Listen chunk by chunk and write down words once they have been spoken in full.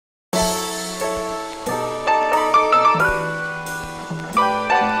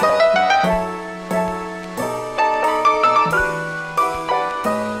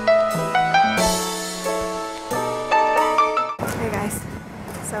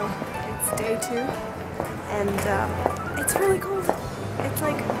So it's day 2, and it's really cold. It's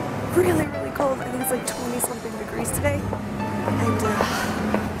like really cold. I think it's like 20 something degrees today, and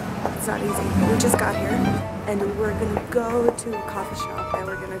it's not easy. We just got here, and we're gonna go to a coffee shop, and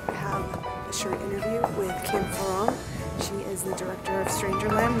we're gonna have a short interview with Kim Ferrand. She is the director of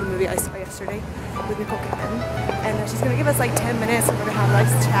Strangerland, the movie I saw yesterday with Nicole Kidman, and she's gonna give us like 10 minutes. We're gonna have a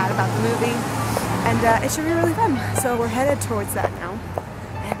nice chat about the movie, and it should be really fun. So we're headed towards that now,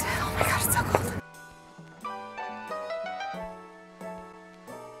 and oh my god, it's so cold.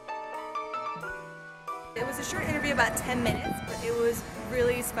 It was a short interview, about 10 minutes, but it was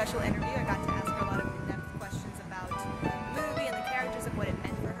really a special interview. I got to ask her a lot of in-depth questions about the movie and the characters and what it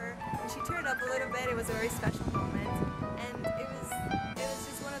meant for her. And she teared up a little bit. It was a very special moment, and it was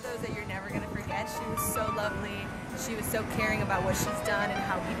just one of those that you're never gonna forget. She was so lovely. She was so caring about what she's done and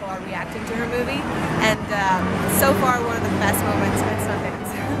how people are reacting to her movie. And so far, one of the best moments at Sundance.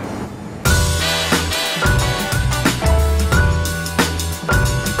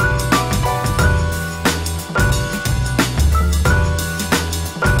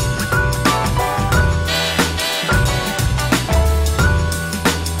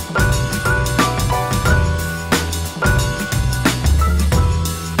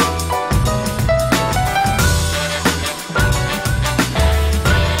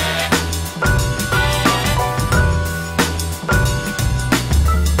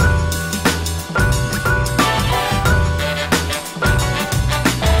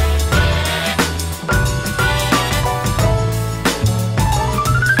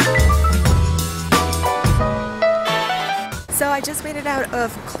 So I just made it out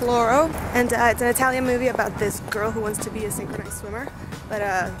of Cloro, and it's an Italian movie about this girl who wants to be a synchronized swimmer,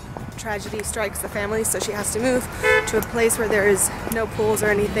 but tragedy strikes the family, so she has to move to a place where there is no pools or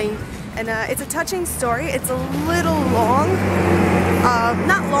anything. And it's a touching story. It's a little long,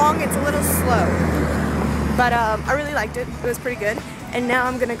 not long, it's a little slow, but I really liked it. It was pretty good. And now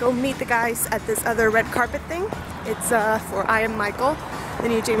I'm gonna go meet the guys at this other red carpet thing. It's for I Am Michael, the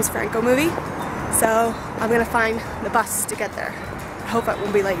new James Franco movie. So I'm gonna find the bus to get there. I hope I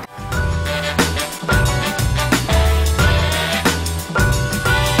won't be late.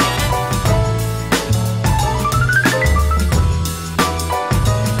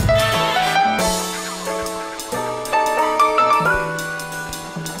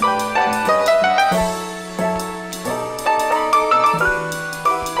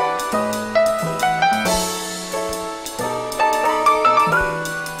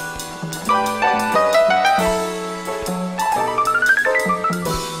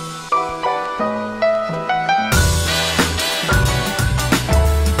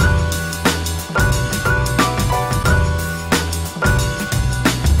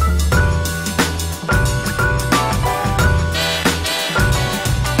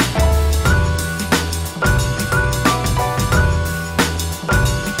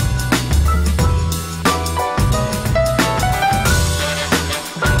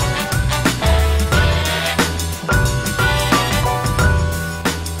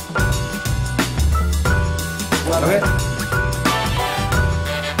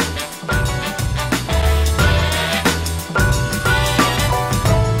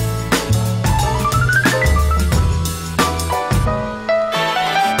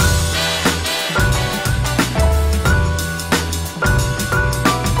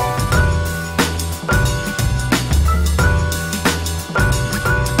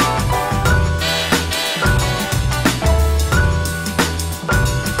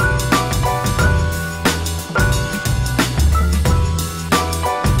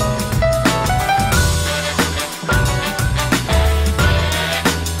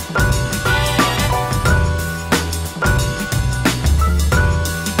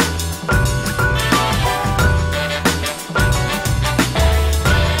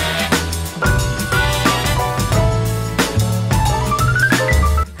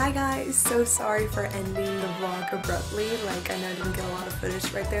 So sorry for ending the vlog abruptly. Like, I know I didn't get a lot of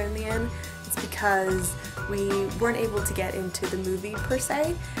footage right there in the end. It's because we weren't able to get into the movie per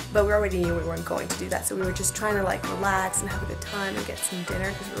se, but we already knew we weren't going to do that, so we were just trying to like relax and have a good time and get some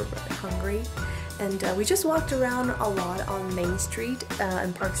dinner because we were really hungry. And we just walked around a lot on Main Street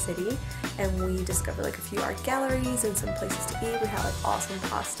in Park City, and we discovered like a few art galleries and some places to eat. We had like awesome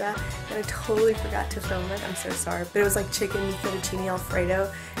pasta, and I totally forgot to film it. I'm so sorry, but it was like chicken fettuccine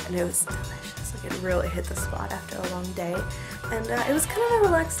alfredo, and it was delicious. Like, it really hit the spot after a long day, and it was kind of a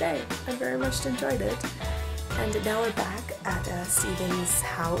relaxed day. I very much enjoyed it. And now we're back at Steven's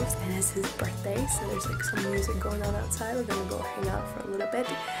house, and it's his birthday, so there's like some music going on outside. We're gonna go hang out for a little bit,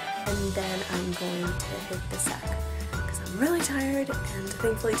 and then I'm going to hit the sack because I'm really tired, and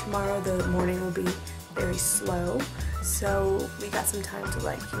thankfully tomorrow the morning will be very slow, so we got some time to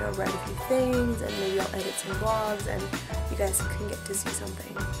like, you know, write a few things, and maybe I'll edit some vlogs and you guys can get to see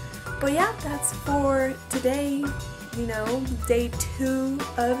something. But yeah, that's for today, you know, day 2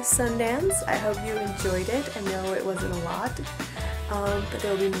 of Sundance. I hope you enjoyed it. I know it wasn't a lot, but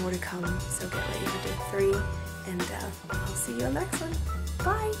there will be more to come, so get ready for day 3, and I'll see you on the next one.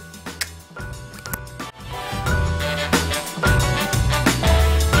 Bye!